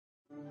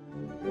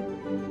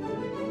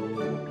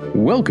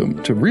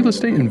Welcome to Real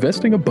Estate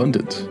Investing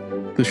Abundance,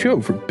 the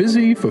show for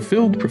busy,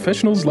 fulfilled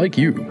professionals like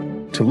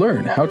you to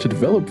learn how to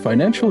develop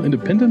financial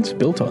independence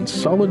built on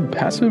solid,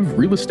 passive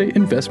real estate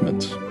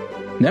investments.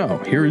 Now,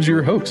 here is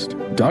your host,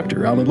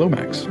 Dr. Alan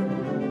Lomax.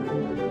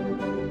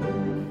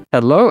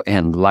 Hello,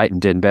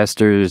 enlightened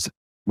investors.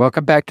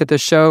 Welcome back to the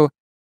show.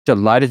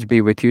 Delighted to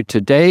be with you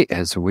today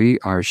as we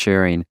are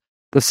sharing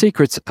the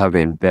secrets of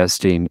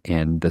investing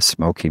in the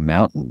Smoky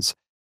Mountains.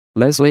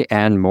 Leslie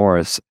Ann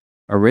Morris,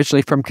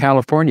 originally from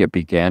California,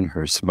 began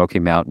her Smoky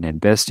Mountain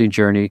investing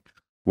journey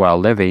while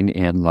living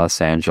in Los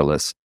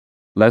Angeles.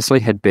 Leslie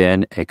had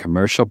been a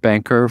commercial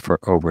banker for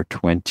over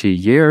 20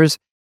 years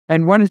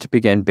and wanted to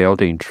begin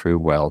building true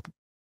wealth.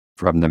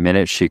 From the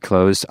minute she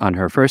closed on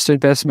her first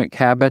investment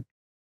cabin,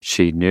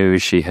 she knew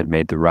she had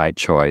made the right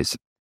choice.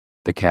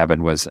 The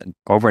cabin was an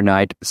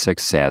overnight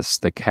success.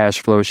 The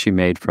cash flow she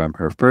made from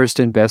her first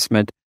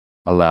investment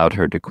allowed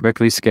her to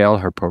quickly scale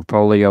her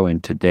portfolio,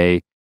 and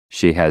today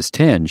she has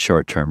 10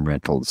 short-term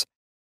rentals.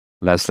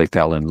 Leslie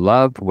fell in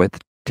love with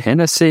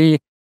Tennessee,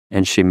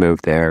 and she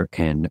moved there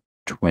in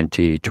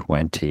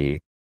 2020.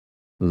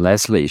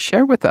 Leslie,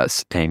 share with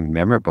us a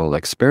memorable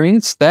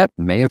experience that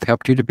may have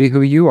helped you to be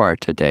who you are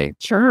today.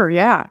 Sure,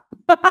 yeah.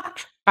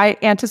 I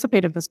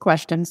anticipated this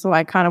question, so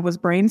I kind of was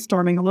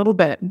brainstorming a little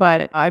bit,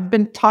 but I've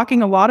been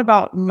talking a lot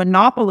about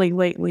monopoly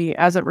lately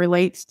as it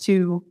relates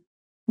to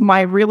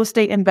my real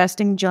estate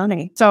investing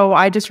journey. So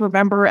I just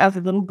remember as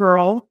a little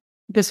girl,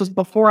 this was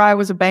before I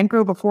was a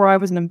banker, before I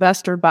was an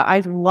investor, but I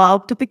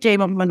loved the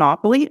game of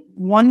Monopoly.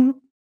 One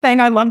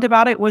thing I loved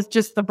about it was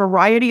just the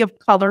variety of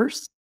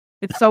colors.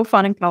 It's so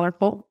fun and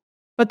colorful.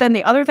 But then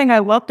the other thing I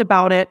loved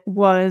about it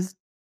was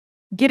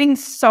getting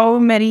so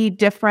many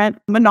different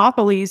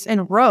monopolies in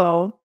a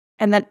row.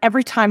 And then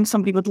every time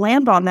somebody would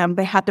land on them,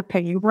 they had to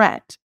pay you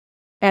rent.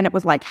 And it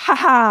was like,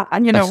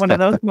 and one of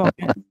those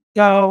moments.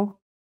 So,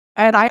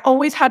 and I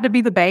always had to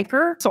be the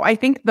banker. So I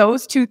think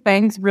those two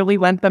things really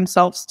lent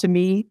themselves to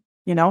me,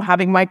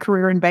 having my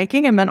career in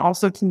banking. And then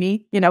also to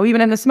me,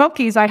 even in the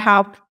Smokies, I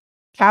have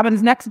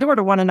cabins next door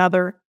to one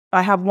another.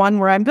 I have one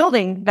where I'm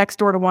building next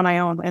door to one I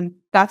own, and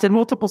that's in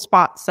multiple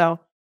spots. So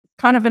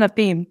kind of been a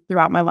theme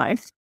throughout my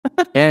life.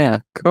 Yeah,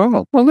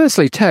 cool. Well,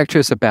 Leslie, talk to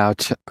us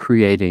about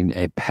creating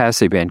a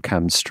passive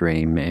income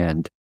stream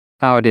and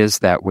how it is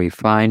that we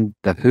find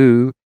the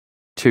who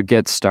to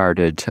get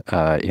started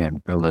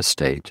in real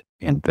estate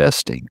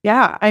investing.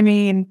 Yeah,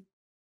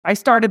 I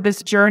started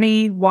this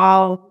journey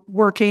while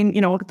working,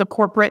 your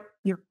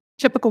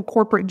typical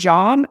corporate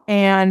job.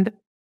 And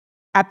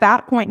at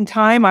that point in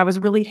time, I was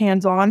really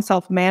hands-on,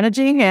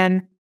 self-managing.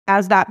 And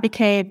as that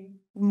became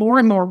more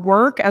and more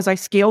work, as I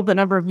scaled the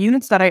number of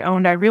units that I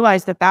owned, I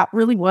realized that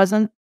really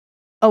wasn't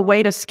a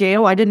way to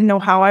scale. I didn't know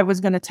how I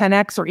was going to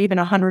 10x or even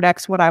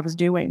 100x what I was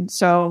doing.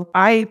 So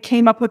I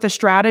came up with a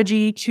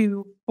strategy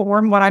to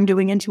form what I'm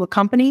doing into a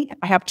company.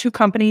 I have two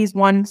companies,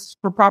 one's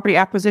for property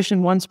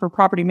acquisition, one's for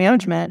property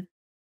management,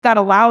 that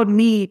allowed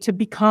me to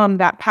become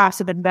that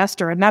passive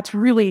investor. And that's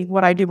really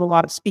what I do a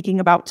lot of speaking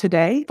about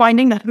today.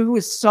 Finding the who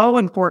is so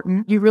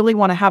important. You really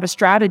want to have a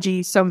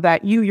strategy so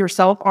that you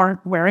yourself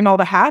aren't wearing all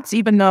the hats,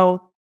 even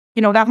though,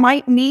 that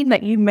might mean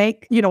that you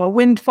make, a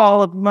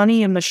windfall of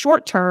money in the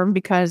short term,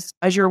 because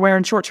as you're aware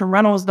in short-term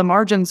rentals, the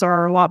margins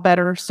are a lot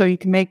better. So you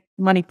can make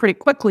money pretty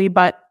quickly.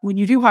 But when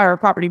you do hire a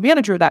property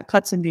manager, that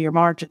cuts into your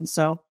margins.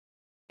 So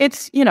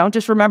it's,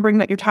 just remembering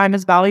that your time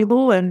is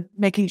valuable and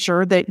making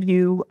sure that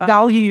you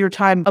value your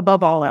time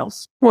above all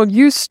else. Well,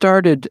 you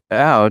started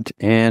out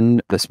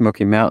in the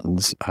Smoky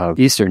Mountains of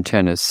Eastern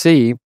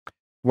Tennessee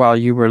while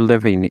you were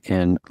living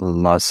in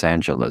Los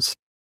Angeles.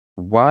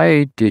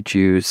 Why did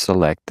you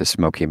select the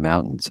Smoky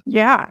Mountains?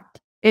 Yeah,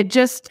 it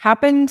just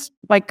happened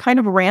kind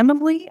of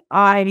randomly.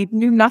 I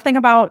knew nothing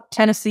about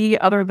Tennessee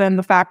other than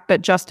the fact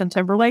that Justin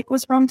Timberlake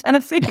was from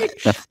Tennessee.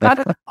 That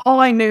is all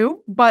I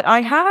knew. But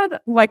I had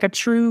a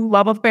true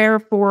love affair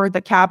for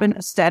the cabin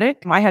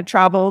aesthetic. I had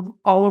traveled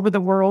all over the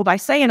world. I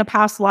say in a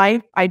past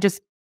life, I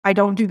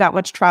don't do that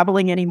much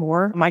traveling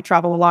anymore. I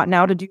travel a lot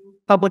now to do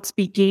public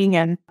speaking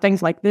and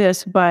things like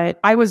this. But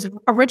I was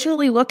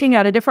originally looking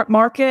at a different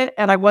market,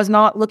 and I was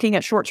not looking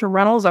at short-term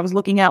rentals. I was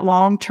looking at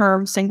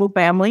long-term single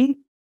family.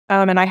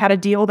 And I had a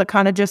deal that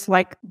kind of just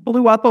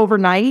blew up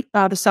overnight.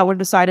 The seller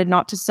decided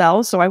not to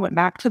sell. So I went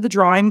back to the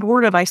drawing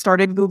board and I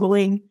started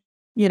Googling,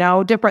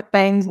 different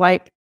things.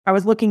 I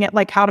was looking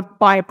at how to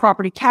buy a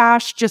property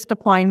cash, just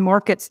applying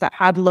markets that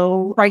had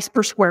low price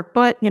per square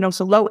foot,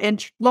 so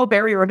low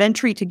barrier of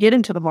entry to get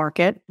into the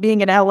market.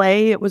 Being in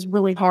LA, it was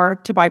really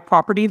hard to buy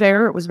property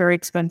there. It was very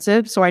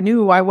expensive. So I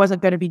knew I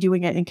wasn't going to be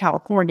doing it in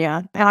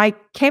California. And I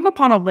came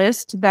upon a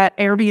list that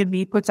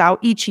Airbnb puts out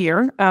each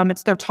year.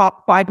 It's their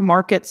top 5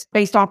 markets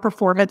based on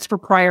performance for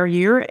prior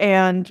year.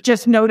 And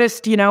just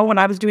noticed, when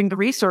I was doing the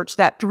research,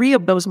 that 3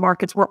 of those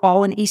markets were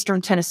all in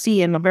Eastern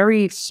Tennessee in a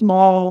very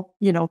small,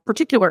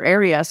 particular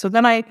area. So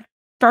then I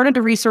started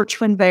to research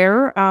from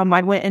there.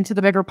 I went into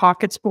the Bigger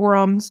Pockets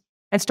forums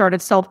and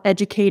started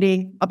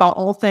self-educating about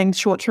all things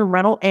short-term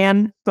rental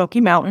and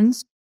Smoky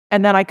Mountains.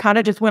 And then I kind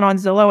of just went on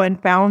Zillow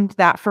and found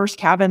that first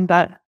cabin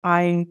that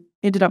I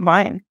ended up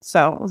buying.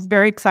 So it was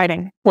very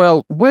exciting.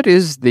 Well, what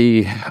is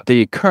the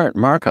current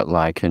market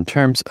like in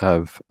terms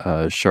of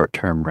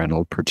short-term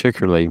rental,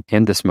 particularly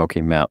in the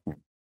Smoky Mountain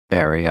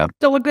area?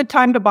 Still a good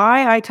time to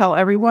buy. I tell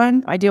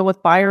everyone. I deal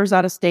with buyers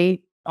out of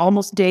state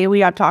almost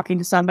daily. I'm talking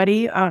to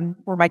somebody,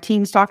 or my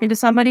team's talking to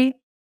somebody.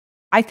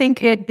 I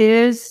think it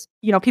is,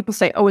 people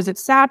say, oh, is it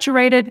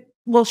saturated?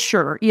 Well,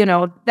 sure.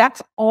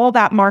 That's all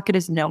that market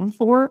is known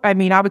for. I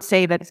mean, I would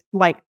say that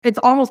it's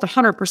almost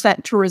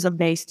 100% tourism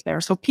based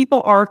there. So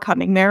people are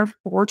coming there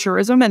for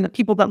tourism, and the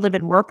people that live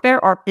and work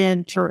there are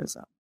in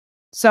tourism.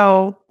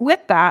 So with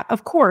that,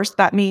 of course,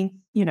 that means,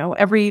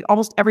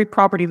 almost every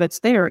property that's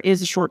there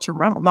is a short-term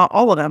rental. Not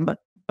all of them,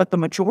 but the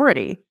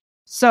majority.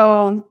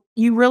 So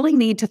you really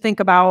need to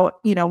think about,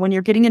 when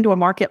you're getting into a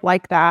market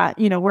like that,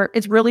 where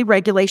it's really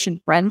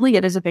regulation friendly,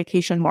 it is a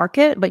vacation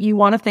market, but you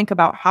want to think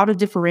about how to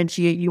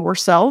differentiate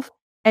yourself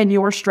and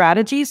your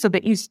strategy so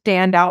that you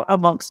stand out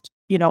amongst,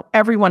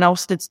 everyone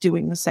else that's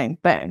doing the same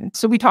thing.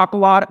 So we talk a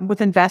lot with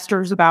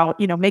investors about,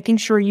 making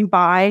sure you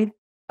buy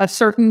a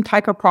certain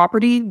type of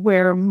property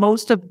where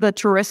most of the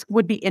tourists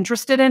would be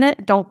interested in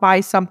it. Don't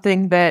buy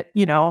something that,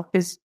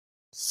 is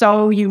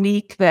so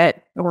unique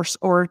that,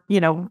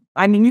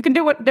 you can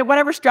do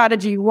whatever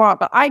strategy you want,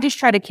 but I just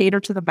try to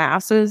cater to the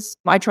masses.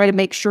 I try to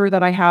make sure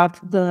that I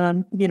have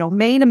the,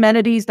 main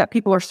amenities that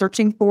people are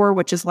searching for,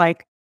 which is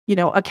like,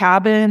 a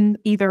cabin,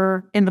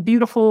 either in the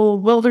beautiful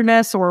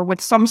wilderness or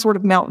with some sort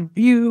of mountain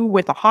view,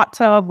 with a hot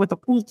tub, with a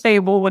pool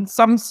table, with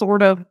some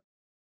sort of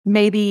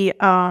maybe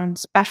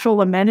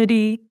special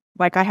amenity.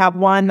 Like I have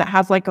one that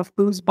has like a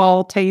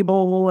foosball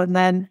table, and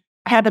then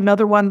I had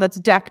another one that's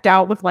decked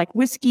out with like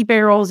whiskey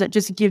barrels. It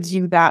just gives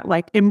you that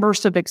like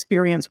immersive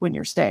experience when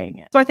you're staying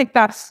in. So I think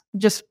that's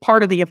just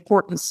part of the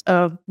importance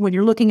of when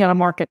you're looking at a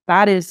market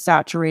that is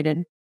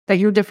saturated, that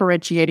you're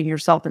differentiating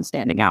yourself and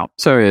standing out.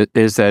 So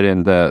is that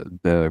in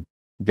the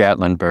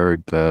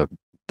Gatlinburg, the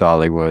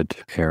Dollywood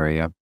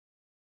area?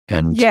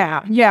 And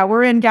yeah,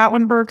 we're in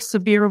Gatlinburg,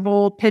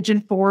 Sevierville,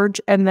 Pigeon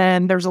Forge, and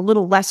then there's a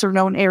little lesser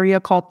known area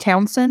called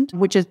Townsend,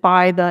 which is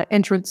by the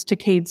entrance to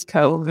Cades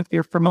Cove, if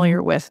you're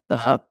familiar with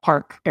the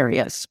park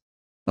areas.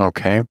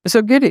 Okay.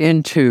 So get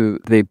into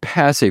the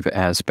passive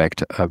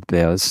aspect of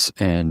this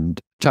and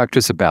talk to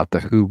us about the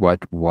who, what,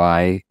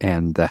 why,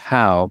 and the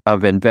how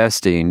of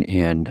investing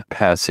in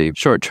passive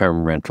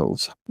short-term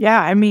rentals.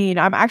 Yeah, I'm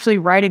actually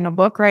writing a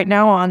book right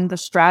now on the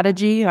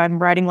strategy. I'm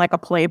writing like a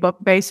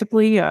playbook,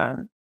 basically,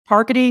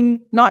 targeting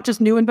not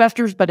just new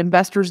investors, but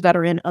investors that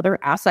are in other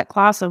asset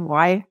class and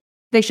why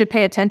they should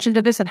pay attention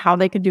to this and how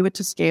they can do it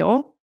to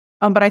scale.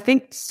 But I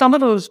think some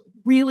of those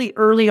really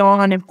early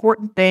on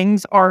important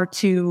things are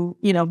to,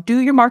 do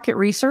your market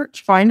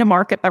research, find a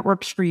market that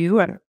works for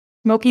you. And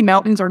Smoky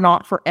Mountains are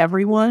not for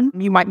everyone.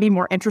 You might be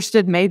more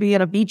interested maybe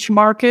in a beach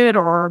market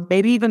or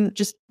maybe even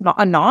just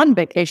a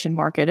non-vacation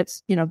market.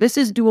 It's, this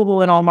is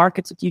doable in all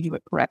markets if you do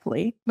it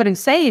correctly. But in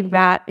saying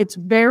that, it's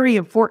very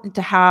important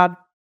to have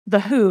the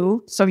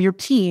who, so your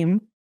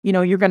team,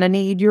 you're going to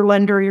need your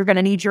lender, you're going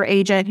to need your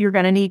agent, you're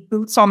going to need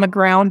boots on the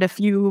ground if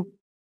you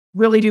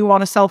really do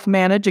want to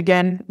self-manage.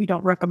 Again, we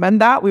don't recommend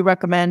that. We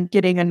recommend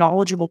getting a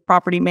knowledgeable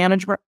property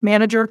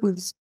manager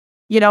who's,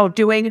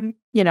 doing,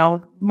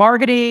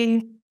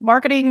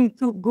 marketing,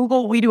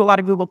 Google. We do a lot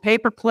of Google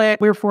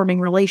pay-per-click. We're forming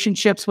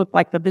relationships with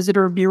like the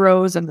visitor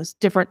bureaus and the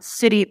different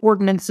city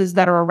ordinances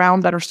that are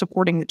around that are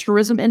supporting the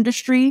tourism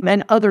industry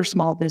and other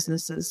small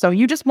businesses. So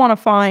you just want to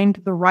find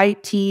the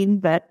right team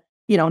that,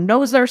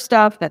 knows their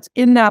stuff, that's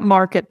in that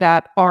market,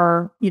 that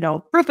are,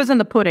 proof is in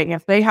the pudding.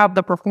 If they have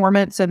the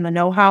performance and the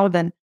know-how,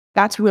 then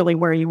that's really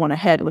where you want to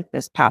head with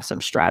this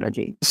passive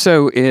strategy.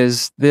 So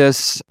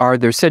are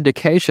there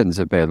syndications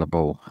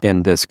available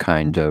in this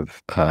kind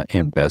of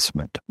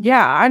investment?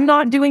 Yeah, I'm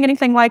not doing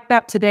anything like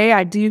that today.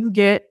 I do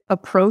get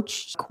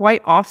approached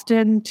quite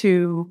often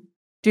to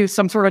do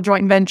some sort of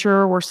joint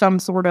venture or some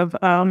sort of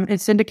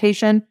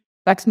syndication.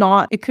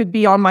 It could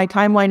be on my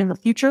timeline in the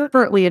future.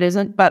 Currently it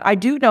isn't, but I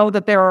do know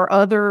that there are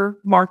other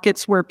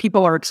markets where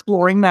people are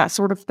exploring that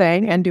sort of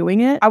thing and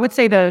doing it. I would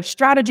say the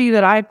strategy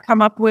that I've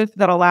come up with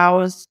that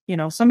allows,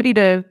 somebody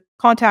to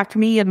contact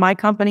me and my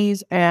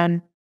companies,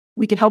 and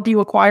we can help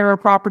you acquire a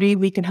property.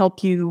 We can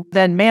help you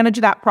then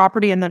manage that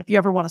property. And then if you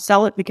ever want to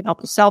sell it, we can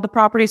help you sell the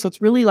property. So it's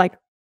really like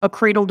a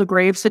cradle to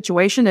grave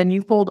situation, and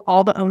you hold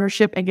all the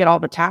ownership and get all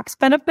the tax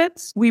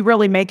benefits. We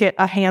really make it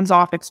a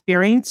hands-off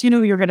experience.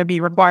 You're going to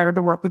be required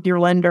to work with your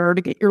lender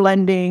to get your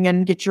lending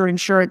and get your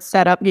insurance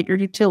set up, get your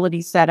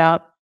utilities set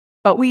up.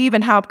 But we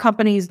even have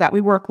companies that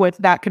we work with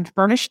that can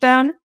furnish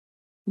them.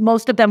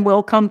 Most of them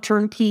will come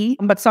turnkey,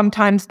 but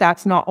sometimes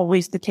that's not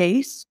always the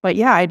case. But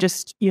yeah,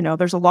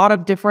 there's a lot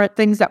of different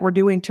things that we're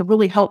doing to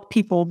really help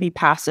people be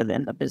passive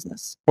in the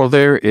business. Well,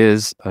 there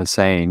is a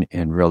saying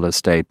in real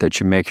estate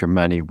that you make your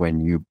money when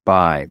you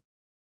buy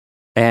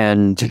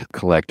and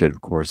collect it,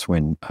 of course,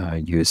 when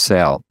you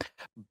sell.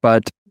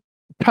 But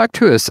talk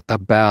to us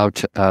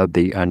about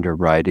the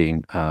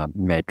underwriting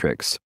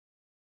matrix.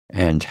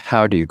 And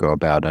how do you go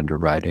about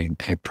underwriting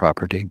a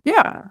property?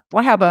 Yeah,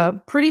 well, I have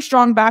a pretty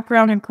strong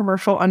background in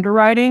commercial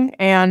underwriting,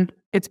 and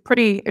it's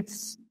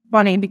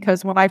funny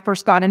because when I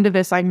first got into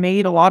this, I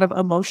made a lot of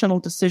emotional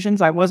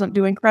decisions. I wasn't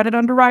doing credit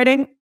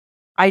underwriting.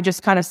 I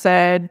just kind of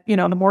said,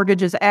 the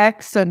mortgage is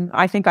X and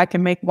I think I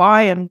can make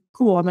Y and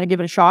cool, I'm going to give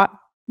it a shot.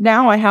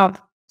 Now I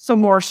have some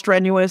more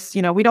strenuous,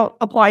 we don't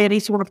apply any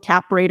sort of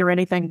cap rate or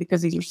anything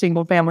because these are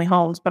single family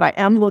homes, but I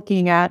am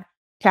looking at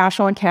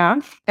cash on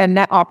cash and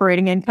net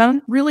operating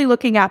income, really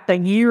looking at the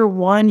year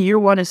one. Year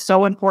one is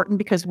so important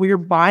because we're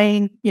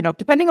buying,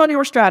 depending on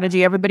your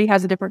strategy, everybody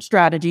has a different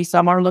strategy.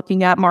 Some are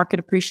looking at market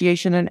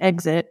appreciation and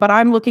exit, but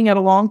I'm looking at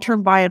a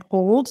long-term buy and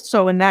hold.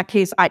 So in that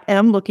case, I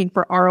am looking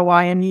for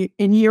ROI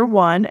in year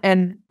one,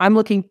 and I'm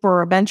looking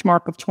for a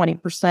benchmark of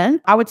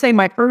 20%. I would say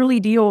my early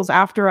deals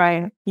after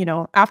I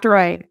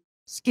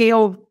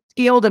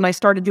scaled and I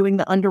started doing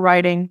the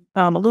underwriting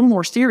a little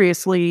more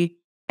seriously,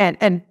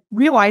 and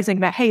realizing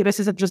that, hey, this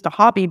isn't just a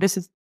hobby, this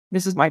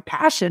is my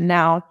passion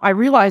now. I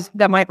realized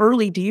that my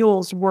early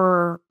deals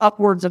were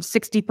upwards of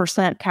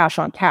 60% cash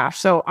on cash.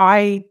 So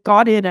I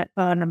got in at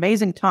an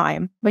amazing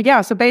time. But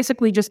yeah, so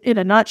basically just in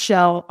a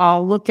nutshell,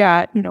 I'll look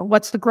at,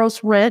 what's the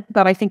gross rent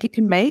that I think it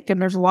can make.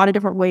 And there's a lot of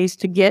different ways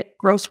to get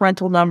gross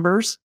rental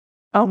numbers.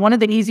 One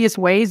of the easiest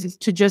ways is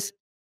to just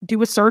do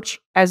a search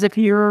as if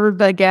you're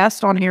the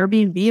guest on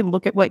Airbnb and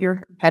look at what your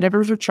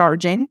competitors are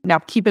charging. Now,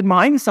 keep in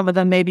mind, some of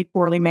them may be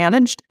poorly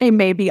managed. They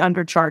may be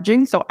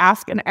undercharging. So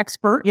ask an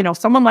expert,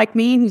 someone like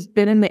me who's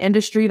been in the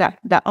industry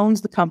that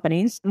owns the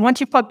companies. And once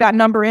you plug that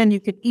number in,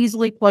 you can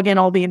easily plug in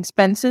all the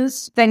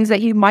expenses, things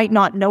that you might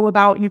not know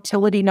about,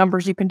 utility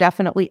numbers. You can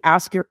definitely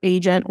ask your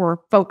agent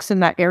or folks in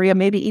that area.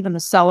 Maybe even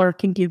the seller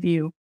can give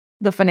you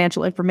the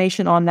financial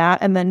information on that.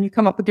 And then you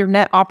come up with your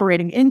net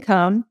operating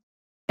income.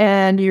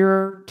 And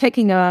you're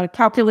taking a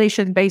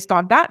calculation based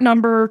on that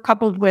number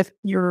coupled with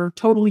your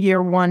total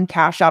year one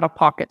cash out of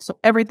pocket. So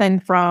everything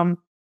from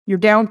your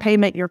down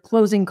payment, your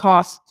closing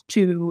costs,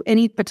 to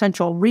any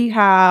potential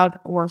rehab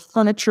or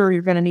furniture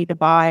you're going to need to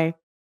buy,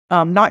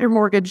 not your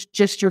mortgage,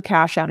 just your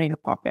cash out of your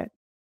pocket.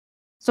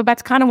 So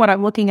that's kind of what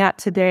I'm looking at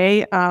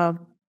today. I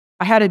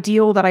had a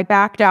deal that I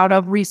backed out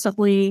of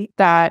recently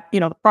that,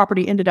 the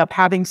property ended up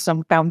having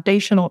some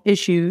foundational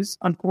issues,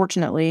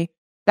 unfortunately.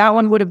 That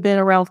one would have been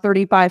around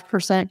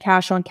 35%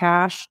 cash on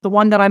cash. The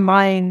one that I'm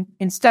buying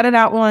instead of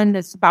that one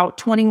is about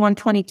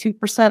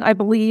 22%, I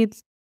believe.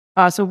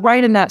 So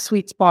right in that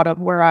sweet spot of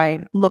where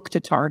I look to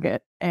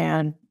target.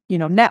 And,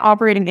 net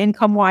operating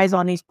income wise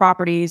on these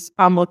properties,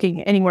 I'm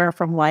looking anywhere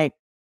from like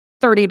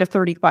 30 to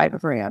 35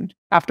 grand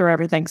after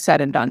everything's said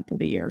and done for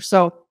the year.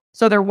 So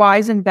they're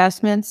wise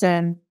investments.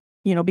 And,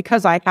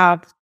 because I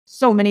have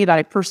so many that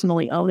I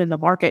personally own in the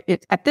market,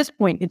 at this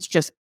point, it's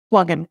just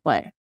plug and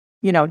play.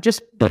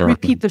 Just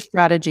repeat the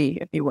strategy,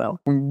 if you will.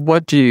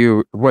 What do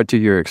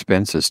your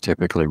expenses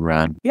typically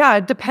run? Yeah,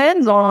 it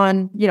depends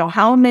on,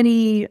 how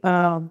many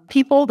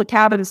people the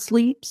cabin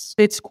sleeps.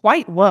 It's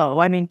quite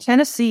low. I mean,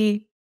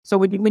 Tennessee, so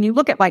when you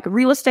look at like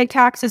real estate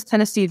taxes,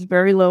 Tennessee is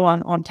very low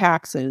on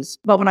taxes.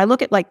 But when I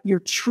look at like your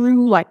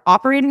true like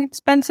operating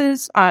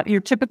expenses, you're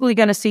typically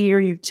going to see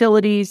your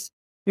utilities.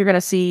 You're going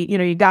to see,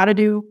 you got to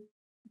do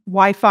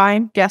Wi-Fi.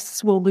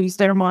 Guests will lose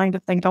their mind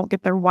if they don't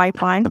get their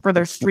Wi-Fi for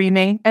their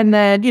streaming. And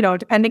then,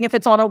 depending if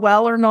it's on a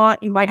well or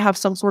not, you might have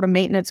some sort of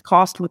maintenance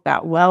cost with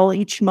that well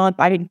each month.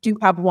 I do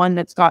have one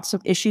that's got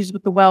some issues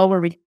with the well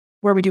where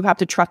we do have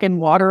to truck in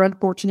water,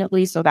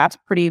 unfortunately. So that's a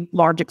pretty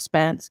large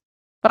expense.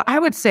 But I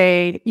would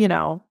say,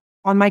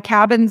 on my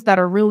cabins that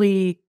are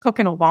really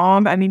cooking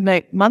along, I mean,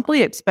 the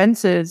monthly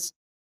expenses,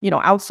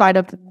 outside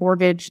of the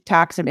mortgage,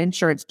 tax, and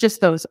insurance,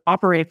 just those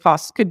operating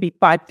costs could be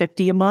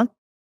 $550 a month.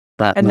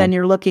 Then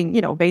you're looking,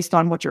 based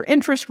on what your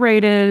interest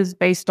rate is,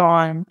 based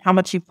on how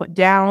much you put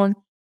down,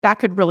 that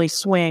could really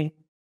swing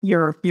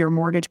your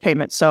mortgage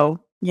payment. So,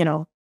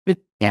 it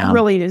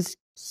really is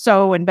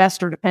so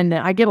investor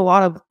dependent. I get a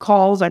lot of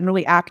calls. I'm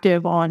really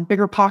active on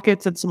Bigger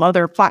Pockets and some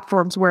other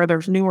platforms where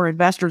there's newer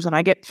investors. And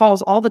I get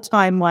calls all the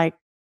time like,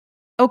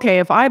 okay,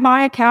 if I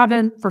buy a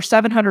cabin for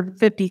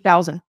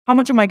 $750,000, how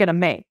much am I going to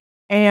make?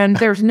 And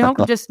there's no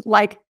just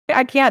like,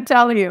 I can't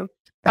tell you.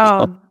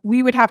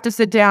 We would have to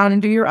sit down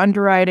and do your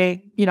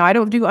underwriting. I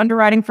don't do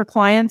underwriting for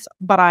clients,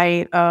 but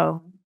I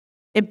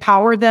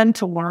empower them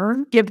to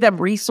learn, give them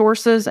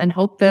resources, and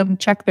help them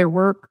check their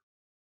work.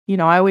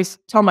 I always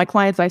tell my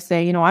clients, I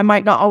say, I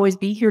might not always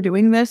be here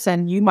doing this,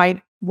 and you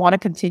might want to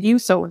continue.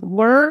 So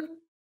learn,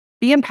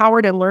 be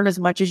empowered, and learn as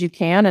much as you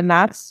can. And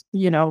that's,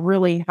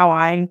 really how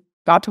I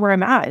got to where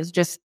I'm at, is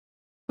just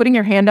putting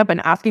your hand up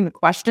and asking the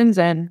questions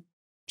and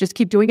just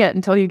keep doing it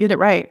until you get it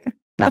right.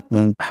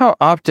 How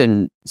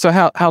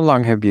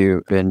long have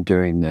you been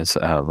doing this,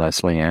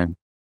 Leslie Ann?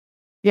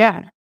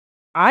 Yeah,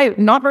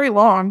 not very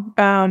long.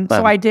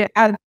 So I did,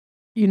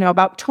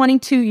 about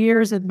 22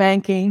 years in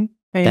banking,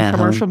 in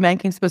commercial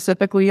banking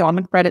specifically on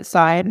the credit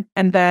side.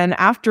 And then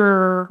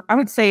after, I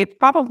would say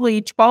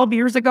probably 12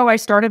 years ago, I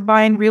started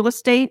buying real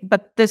estate,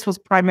 but this was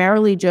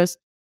primarily just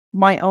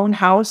my own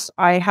house.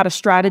 I had a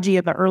strategy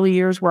in the early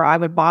years where I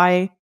would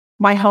buy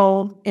my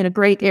home in a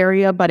great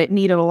area, but it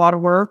needed a lot of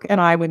work, and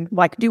I would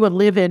like do a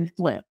live-in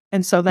flip.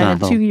 And so then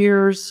in 2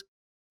 years,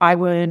 I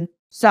would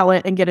sell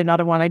it and get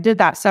another one. I did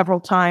that several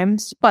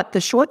times, but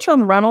the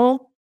short-term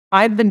rental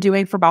I've been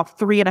doing for about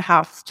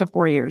 3.5 to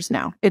 4 years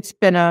now. It's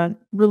been a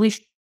really,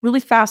 really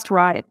fast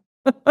ride.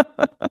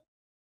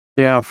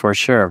 Yeah, for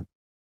sure.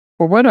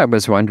 Well, what I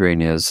was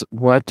wondering is,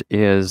 what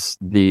is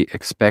the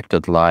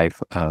expected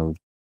life of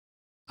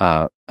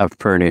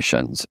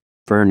furnishings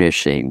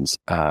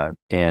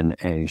in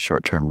a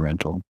short-term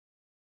rental?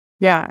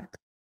 Yeah.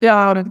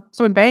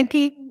 So in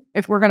banking,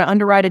 if we're going to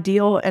underwrite a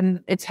deal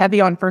and it's heavy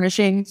on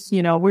furnishings,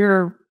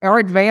 our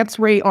advance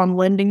rate on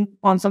lending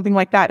on something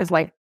like that is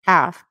like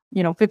half,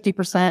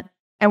 50%.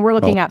 And we're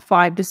looking at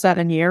 5 to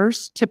 7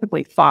 years,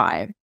 typically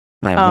 5.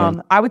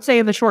 I would say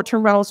in the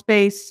short-term rental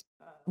space,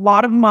 a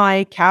lot of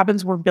my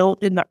cabins were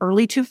built in the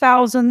early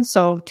 2000s,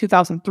 so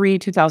 2003,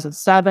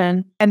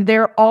 2007, and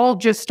they're all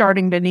just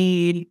starting to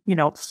need,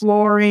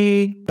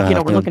 flooring. We're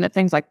looking at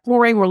things like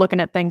flooring. We're looking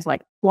at things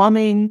like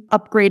plumbing,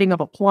 upgrading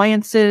of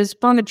appliances,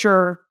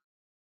 furniture.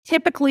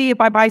 Typically, if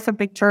I buy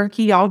something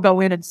turnkey, I'll go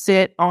in and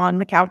sit on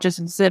the couches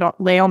and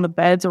lay on the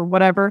beds or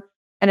whatever.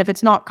 And if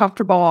it's not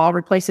comfortable, I'll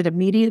replace it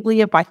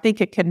immediately. If I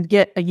think it can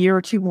get a year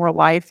or two more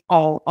life,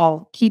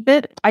 I'll keep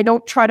it. I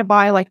don't try to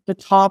buy like the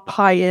top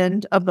high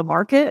end of the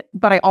market,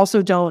 but I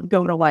also don't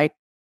go to like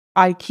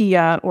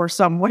IKEA or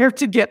somewhere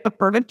to get the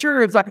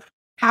furniture. It's like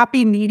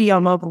happy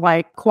medium of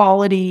like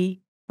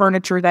quality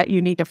furniture that you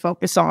need to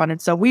focus on.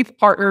 And so we've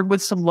partnered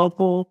with some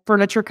local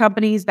furniture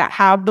companies that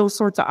have those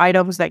sorts of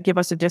items that give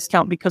us a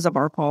discount because of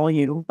our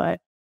volume. But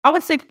I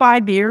would say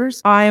 5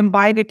 years. I'm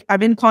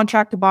in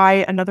contract to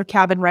buy another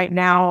cabin right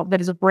now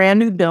that is a brand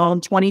new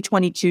build,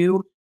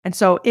 2022. And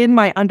so in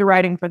my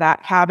underwriting for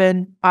that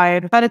cabin,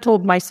 I've kind of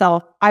told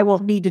myself I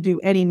won't need to do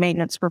any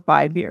maintenance for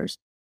 5 years.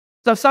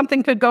 So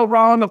something could go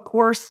wrong, of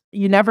course,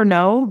 you never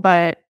know,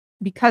 but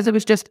because it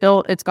was just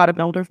built, it's got a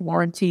builder's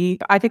warranty.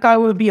 I think I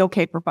would be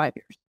okay for 5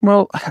 years.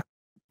 Well,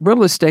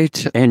 real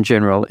estate in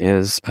general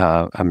is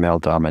a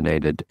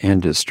male-dominated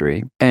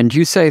industry. And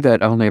you say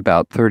that only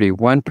about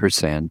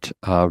 31%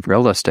 of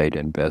real estate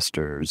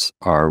investors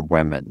are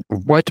women.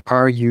 What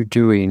are you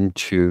doing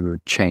to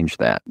change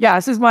that? Yeah,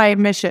 this is my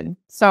mission.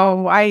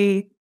 So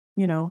I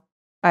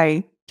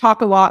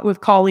talk a lot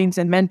with colleagues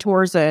and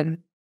mentors, and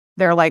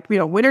they're like,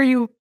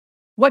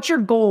 what's your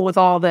goal with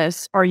all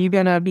this? Are you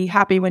going to be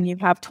happy when you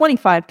have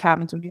 25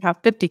 cabins, when you have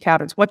 50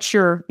 cabins? What's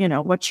your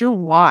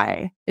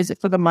why? Is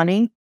it for the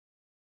money?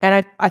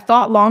 And I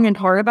thought long and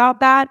hard about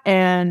that.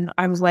 And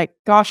I was like,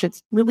 gosh,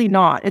 it's really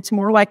not. It's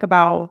more like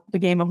about the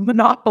game of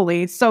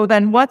Monopoly. So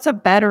then what's a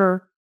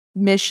better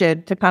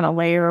mission to kind of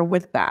layer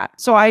with that?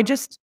 So I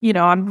just,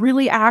 I'm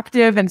really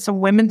active in some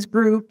women's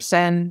groups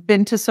and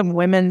been to some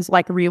women's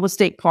like real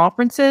estate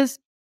conferences.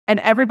 And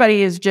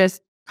everybody is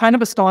just kind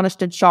of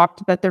astonished and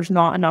shocked that there's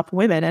not enough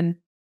women. And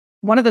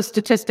one of the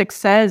statistics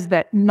says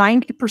that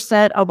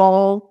 90% of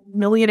all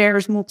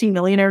millionaires,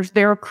 multimillionaires,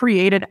 they're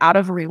created out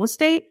of real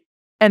estate.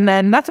 And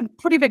then that's a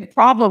pretty big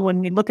problem when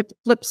we look at the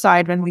flip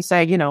side, when we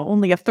say,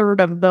 only a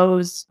third of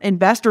those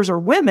investors are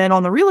women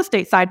on the real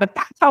estate side, but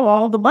that's how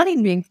all the money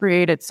is being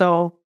created.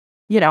 So,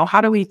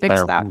 how do we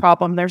fix that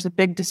problem? There's a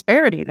big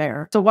disparity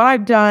there. So what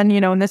I've done,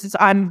 and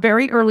I'm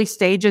very early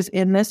stages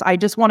in this. I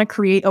just want to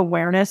create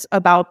awareness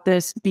about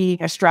this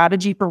being a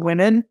strategy for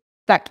women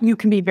that you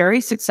can be very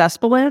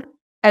successful in,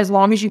 as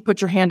long as you put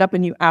your hand up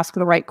and you ask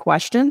the right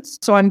questions.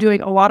 So I'm doing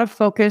a lot of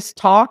focused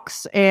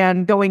talks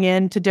and going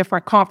into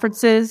different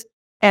conferences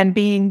and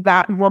being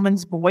that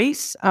woman's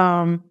voice.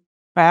 I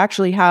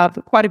actually have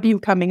quite a few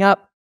coming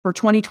up for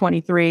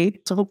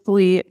 2023. So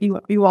hopefully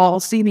you all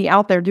see me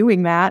out there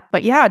doing that.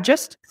 But yeah,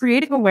 just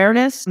creating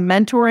awareness,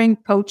 mentoring,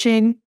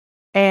 coaching,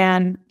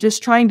 and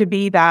just trying to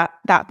be that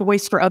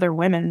voice for other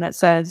women that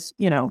says,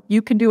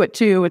 you can do it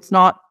too. It's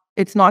not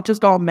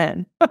just all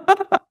men.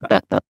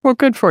 Well,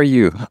 good for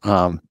you,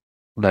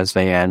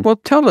 Leslie Ann. Well,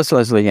 tell us,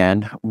 Leslie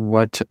Ann,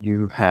 what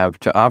you have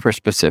to offer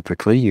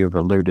specifically. You've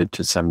alluded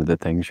to some of the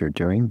things you're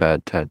doing,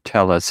 but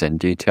tell us in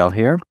detail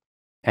here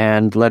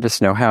and let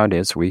us know how it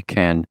is we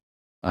can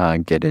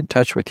get in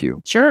touch with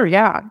you. Sure,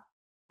 yeah.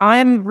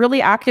 I'm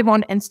really active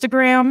on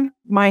Instagram.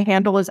 My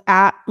handle is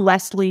at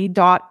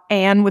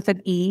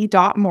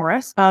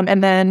leslie.ann.morris.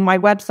 And then my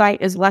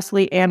website is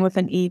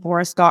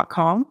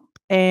leslieann.morris.com.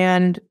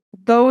 And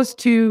those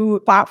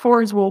two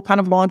platforms will kind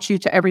of launch you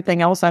to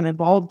everything else I'm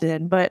involved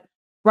in. But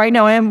right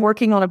now I am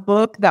working on a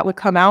book that would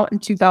come out in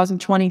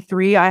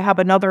 2023. I have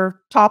another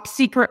top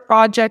secret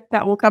project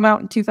that will come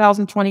out in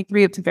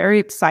 2023. It's very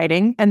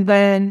exciting. And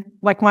then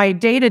like my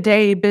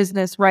day-to-day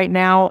business right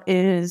now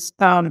is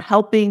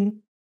helping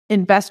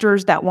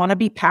investors that want to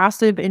be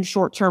passive in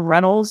short-term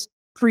rentals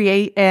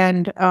create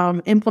and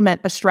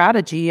implement a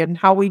strategy. And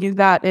how we do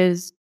that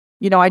is,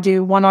 I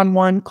do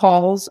one-on-one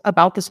calls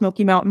about the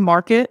Smoky Mountain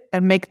market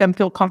and make them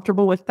feel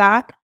comfortable with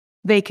that.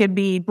 They could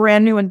be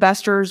brand new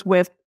investors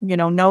with,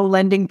 no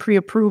lending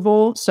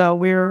pre-approval. So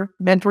we're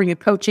mentoring and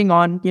coaching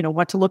on,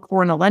 what to look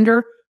for in a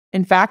lender.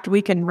 In fact,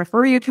 we can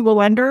refer you to a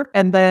lender.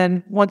 And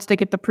then once they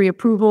get the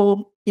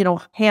pre-approval,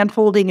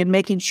 hand-holding and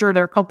making sure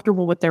they're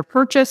comfortable with their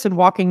purchase and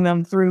walking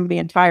them through the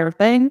entire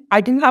thing.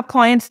 I do have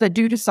clients that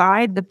do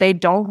decide that they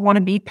don't want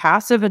to be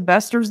passive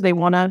investors. They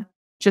want to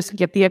just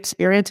get the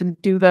experience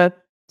and do the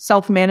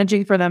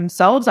self-managing for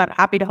themselves. I'm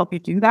happy to help you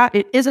do that.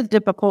 It isn't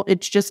difficult.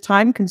 It's just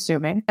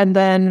time-consuming. And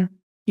then,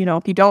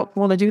 if you don't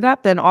want to do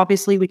that, then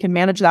obviously we can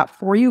manage that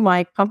for you.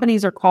 My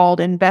companies are called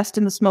Invest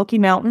in the Smoky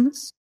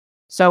Mountains.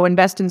 So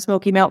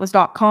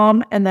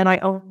investinsmokymountains.com. And then I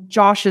own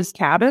Josh's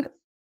Cabin.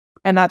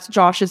 And that's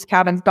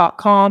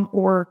joshscabins.com.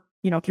 Or,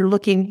 if you're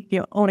looking, if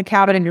you own a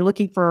cabin and you're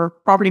looking for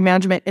property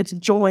management, it's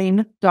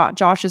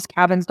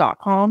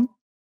join.joshscabins.com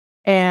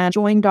and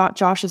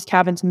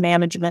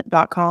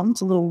join.joshscabinsmanagement.com.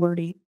 It's a little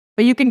wordy.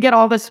 But you can get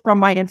all this from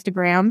my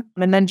Instagram.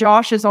 And then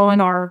Josh is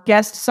on our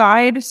guest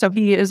side. So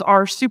he is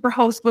our super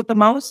host with the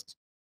most.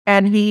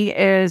 And he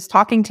is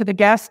talking to the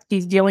guests.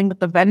 He's dealing with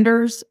the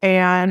vendors.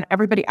 And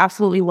everybody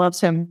absolutely loves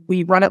him.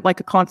 We run it like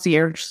a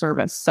concierge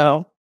service.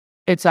 So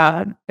it's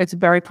a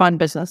very fun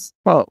business.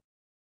 Well,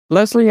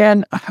 Leslie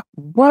Ann,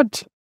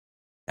 what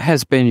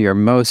has been your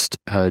most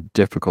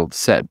difficult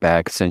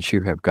setback since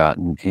you have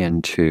gotten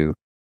into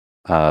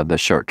the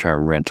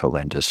short-term rental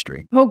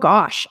industry? Oh,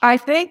 gosh. I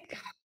think,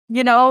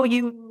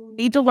 you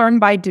need to learn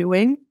by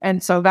doing.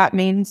 And so that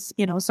means,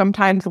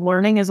 sometimes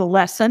learning is a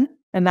lesson.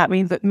 And that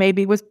means that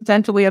maybe was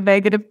potentially a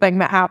negative thing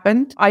that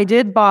happened. I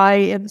did buy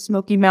in the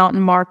Smoky Mountain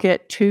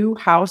market 2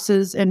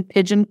 houses in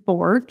Pigeon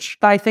Forge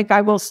that I think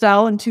I will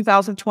sell in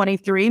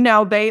 2023.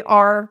 Now they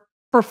are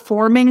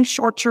performing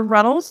short-term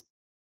rentals.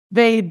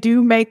 They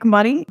do make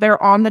money.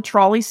 They're on the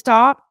trolley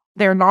stop.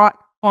 They're not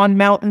on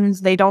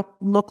mountains. They don't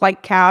look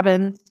like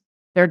cabins.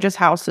 They're just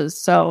houses.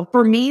 So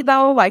for me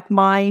though,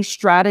 my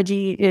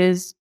strategy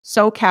is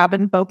so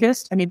cabin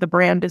focused. I mean, the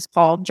brand is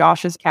called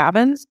Josh's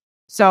Cabins.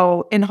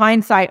 So in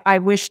hindsight, I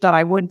wish that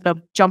I wouldn't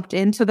have jumped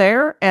into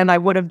there and I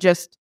would have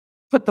just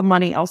put the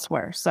money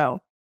elsewhere. So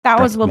that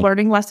was the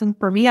learning lesson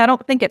for me. I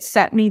don't think it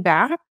set me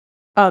back.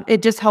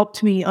 It just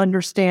helped me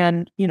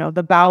understand,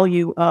 the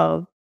value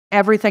of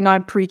everything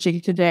I'm preaching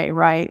today,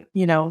 right?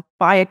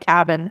 Buy a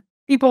cabin.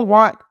 People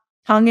want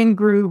tongue and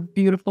groove,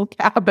 beautiful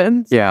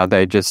cabins. Yeah,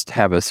 they just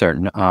have a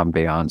certain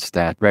ambiance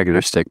that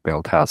regular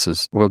stick-built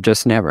houses will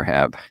just never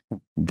have.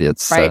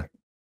 It's right.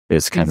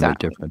 It's kind of a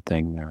different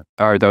thing there.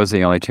 Are those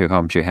the only 2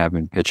 homes you have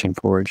in Pigeon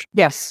Forge?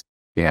 Yes.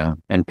 Yeah,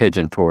 and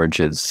Pigeon Forge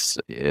is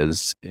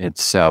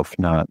itself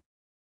not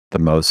the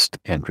most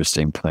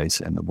interesting place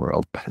in the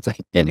world. But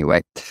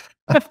anyway.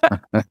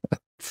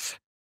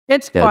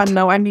 It's fun,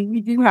 though. I mean,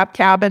 we do have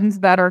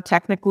cabins that are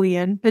technically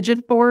in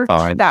Pigeon Forge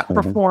that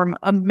perform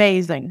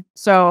amazing.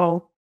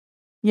 So,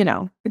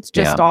 it's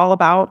just all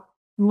about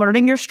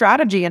learning your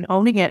strategy and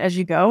owning it as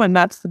you go. And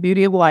that's the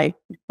beauty of life,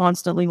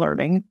 constantly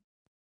learning.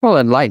 Well,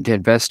 enlightened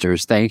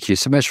investors, thank you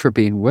so much for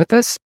being with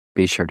us.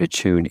 Be sure to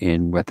tune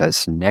in with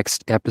us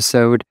next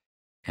episode.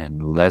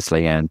 And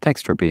Leslie Ann,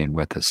 thanks for being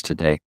with us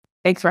today.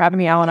 Thanks for having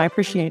me, Alan. I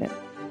appreciate it.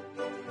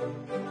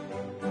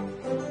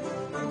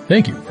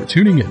 Thank you for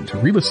tuning in to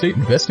Real Estate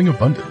Investing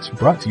Abundance,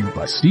 brought to you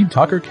by Steve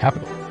Talker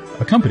Capital,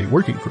 a company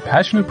working for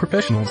passionate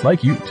professionals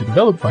like you to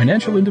develop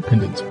financial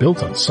independence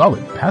built on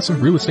solid,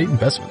 passive real estate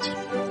investments.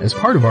 As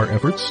part of our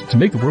efforts to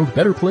make the world a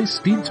better place,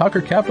 Steve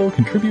Talker Capital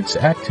contributes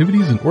to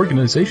activities and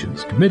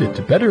organizations committed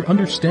to better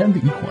understand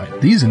the equine.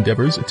 These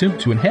endeavors attempt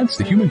to enhance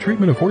the human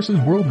treatment of horses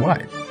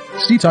worldwide.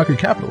 Steve Talker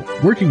Capital,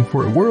 working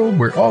for a world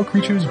where all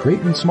creatures, great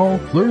and small,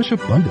 flourish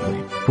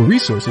abundantly. For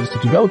resources to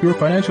develop your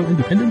financial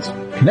independence,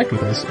 connect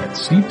with us at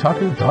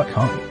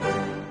stevetalker.com.